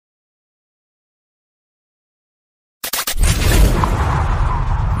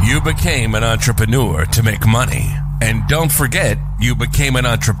You became an entrepreneur to make money. And don't forget, you became an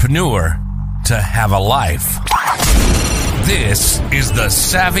entrepreneur to have a life. This is the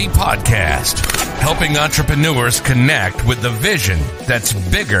Savvy Podcast, helping entrepreneurs connect with the vision that's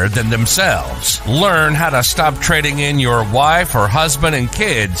bigger than themselves. Learn how to stop trading in your wife or husband and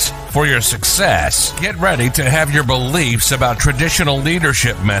kids for your success. Get ready to have your beliefs about traditional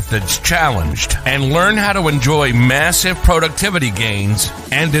leadership methods challenged and learn how to enjoy massive productivity gains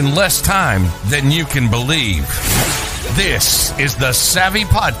and in less time than you can believe. This is the Savvy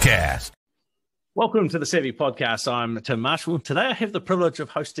Podcast. Welcome to the Savvy Podcast. I'm Tim Marshall. Today I have the privilege of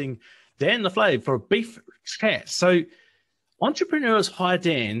hosting Dan LeFave for a brief chat. So entrepreneurs hire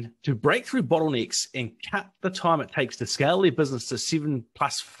Dan to break through bottlenecks and cut the time it takes to scale their business to 7+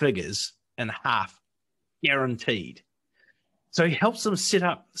 figures in half, guaranteed. So he helps them set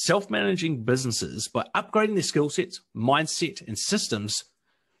up self-managing businesses by upgrading their skill sets, mindset, and systems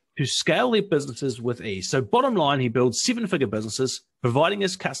to scale their businesses with ease. So bottom line, he builds 7-figure businesses, providing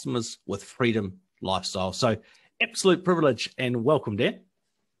his customers with freedom lifestyle. So absolute privilege and welcome, Dan.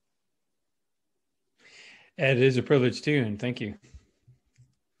 It is a privilege too, and thank you.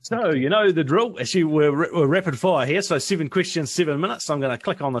 So you know the drill. Actually, we're rapid fire here. So 7 questions, 7 minutes. I'm going to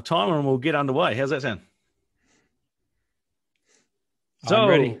click on the timer and we'll get underway. How's that sound? So I'm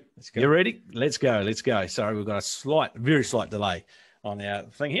ready. Let's go. You ready? Let's go. Let's go. Sorry, we've got a very slight delay on our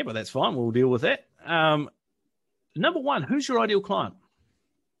thing here, but that's fine. We'll deal with that. Number one, who's your ideal client?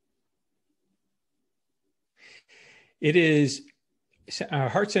 It is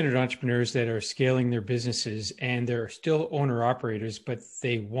heart-centered entrepreneurs that are scaling their businesses and they're still owner-operators, but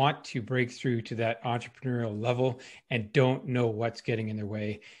they want to break through to that entrepreneurial level and don't know what's getting in their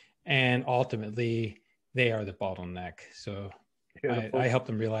way. And ultimately, they are the bottleneck. So I help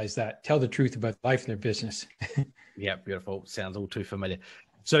them realize that, tell the truth about life and their business. Yeah, beautiful. Sounds all too familiar.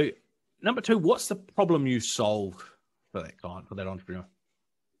 So number 2, what's the problem you solve for that client, for that entrepreneur?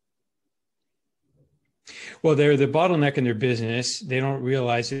 Well, they're the bottleneck in their business. They don't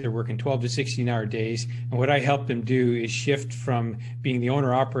realize that they're working 12 to 16-hour days. And what I help them do is shift from being the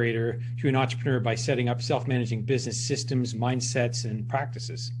owner-operator to an entrepreneur by setting up self-managing business systems, mindsets, and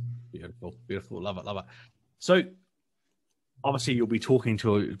practices. Beautiful, beautiful. Love it, love it. So obviously you'll be talking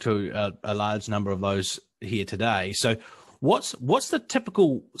to a large number of those here today. So what's the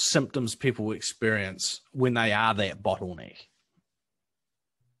typical symptoms people experience when they are that bottleneck?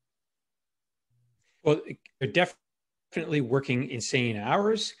 Well, they're definitely working insane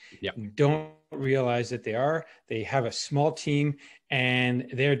hours. Yep. Don't realize that they are. They have a small team and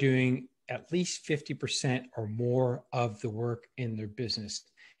they're doing at least 50% or more of the work in their business.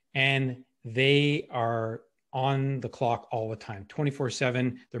 And they are on the clock all the time,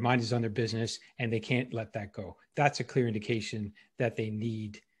 24/7. Their mind is on their business and they can't let that go. That's a clear indication that they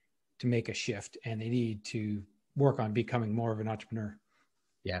need to make a shift and they need to work on becoming more of an entrepreneur.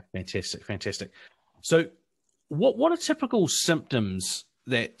 Yeah, fantastic, fantastic. So what are typical symptoms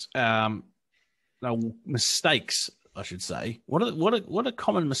that, mistakes, I should say, what are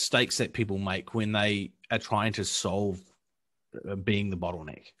common mistakes that people make when they are trying to solve being the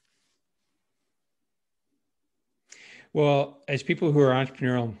bottleneck? Well, as people who are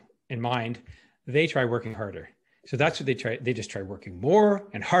entrepreneurial in mind, they try working harder. So that's what they try. They just try working more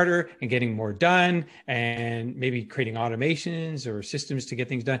and harder and getting more done and maybe creating automations or systems to get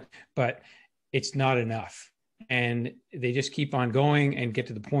things done. But it's not enough. And they just keep on going and get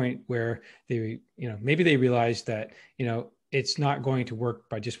to the point where they, maybe they realize that, it's not going to work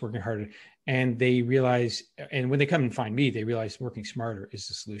by just working harder. And they realize, and when they come and find me, they realize working smarter is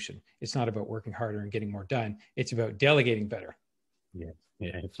the solution. It's not about working harder and getting more done. It's about delegating better. Yeah,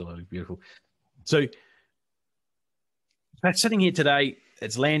 absolutely. Beautiful. So sitting here today,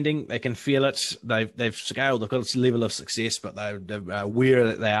 it's landing. They can feel it. They've scaled. They've got this level of success, but they're aware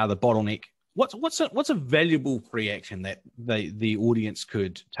that they are the bottleneck. What's a valuable reaction that the audience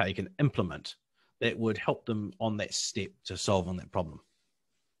could take and implement that would help them on that step to solving that problem?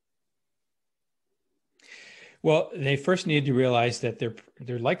 Well, they first need to realize that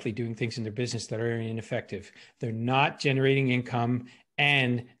they're likely doing things in their business that are ineffective. They're not generating income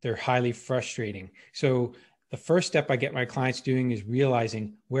and they're highly frustrating. So the first step I get my clients doing is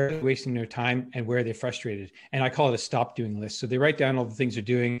realizing where they're wasting their time and where they're frustrated. And I call it a stop doing list. So they write down all the things they're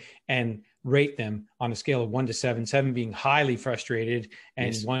doing and rate them on a scale of 1 to 7, 7 being highly frustrated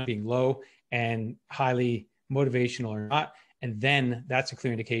and 1 being low and highly motivational or not. And then that's a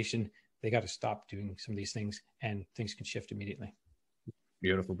clear indication they got to stop doing some of these things and things can shift immediately.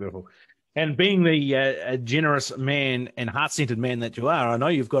 Beautiful, beautiful. And being the generous man and heart-centered man that you are, I know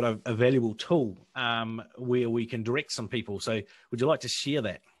you've got a valuable tool where we can direct some people. So would you like to share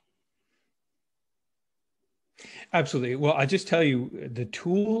that? Absolutely. Well, I just tell you, the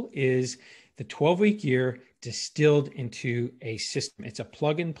tool is the 12-week year distilled into a system. It's a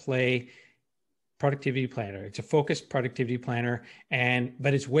plug and play productivity planner. It's a focused productivity planner,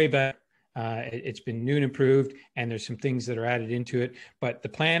 but it's way better. It's been new and improved, and there's some things that are added into it. But the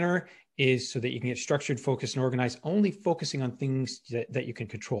planner is so that you can get structured, focused, and organized, only focusing on things that you can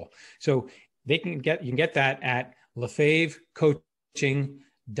control. So you can get that at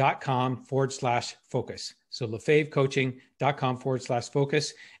LeFaveCoaching.com/focus. So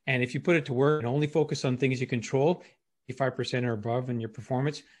LeFaveCoaching.com/focus. And if you put it to work and only focus on things you control, 85% or above in your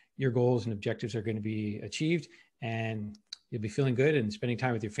performance, your goals and objectives are going to be achieved, and you'll be feeling good and spending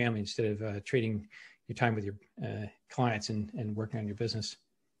time with your family instead of trading your time with your clients and working on your business.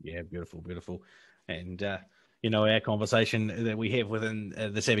 Yeah, beautiful. And, our conversation that we have within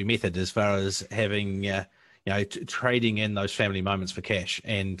the Savvy Method as far as having, trading in those family moments for cash.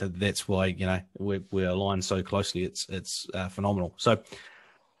 And that's why, we're aligned so closely. It's phenomenal. So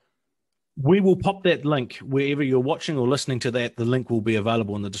we will pop that link wherever you're watching or listening to that. The link will be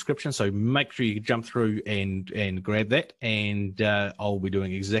available in the description. So make sure you jump through and grab that. And I'll be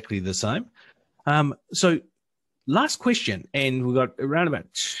doing exactly the same. So last question, and we've got around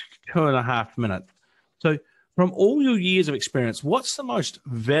about 2.5 minutes. So from all your years of experience, what's the most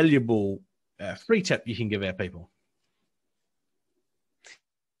valuable free tip you can give our people?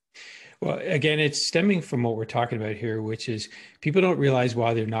 Well, again, it's stemming from what we're talking about here, which is people don't realize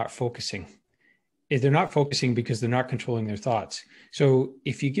why they're not focusing. They're not focusing because they're not controlling their thoughts. So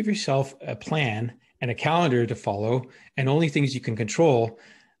if you give yourself a plan and a calendar to follow and only things you can control,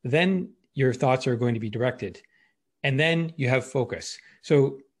 then your thoughts are going to be directed. And then you have focus.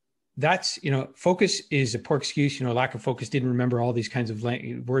 So that's, focus is a poor excuse. Lack of focus, didn't remember all these kinds of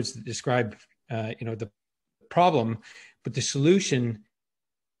words that describe, the problem, but the solution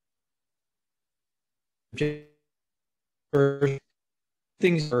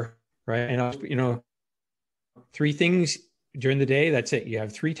things are right. And, 3 things during the day. That's it. You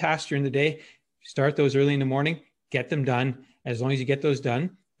have 3 tasks during the day. Start those early in the morning, get them done. As long as you get those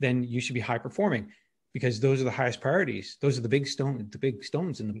done, then you should be high performing, because those are the highest priorities. Those are the big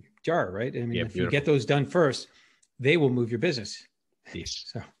stones in the jar, right? I mean, if you get those done first, they will move your business. Yes.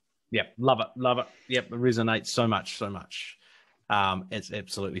 So, love it. Yep, it resonates so much. It's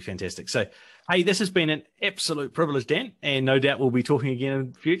absolutely fantastic. So, hey, this has been an absolute privilege, Dan, and no doubt we'll be talking again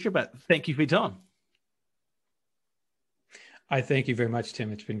in the future, but thank you for your time. I thank you very much,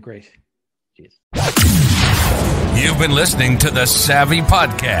 Tim. It's been great. Cheers. You've been listening to the Savvy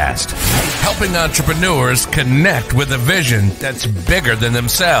Podcast, helping entrepreneurs connect with a vision that's bigger than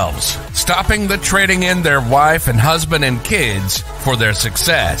themselves, stopping the trading in their wife and husband and kids for their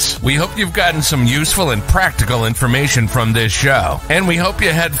success. We hope you've gotten some useful and practical information from this show, and we hope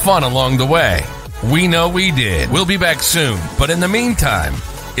you had fun along the way. We know we did. We'll be back soon, but in the meantime,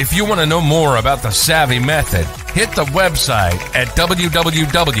 if you want to know more about the Savvy Method, hit the website at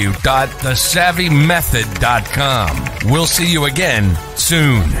www.thesavvymethod.com. We'll see you again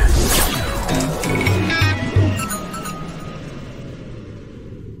soon.